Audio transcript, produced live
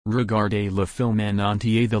Regardez le film en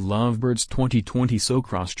entier The Lovebirds 2020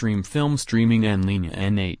 sokrostream film streaming en ligne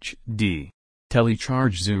en HD.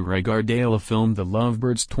 Téléchargez ou regardez le film The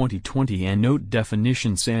Lovebirds 2020 en haute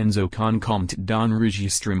définition sans aucun compte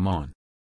d'enregistrement.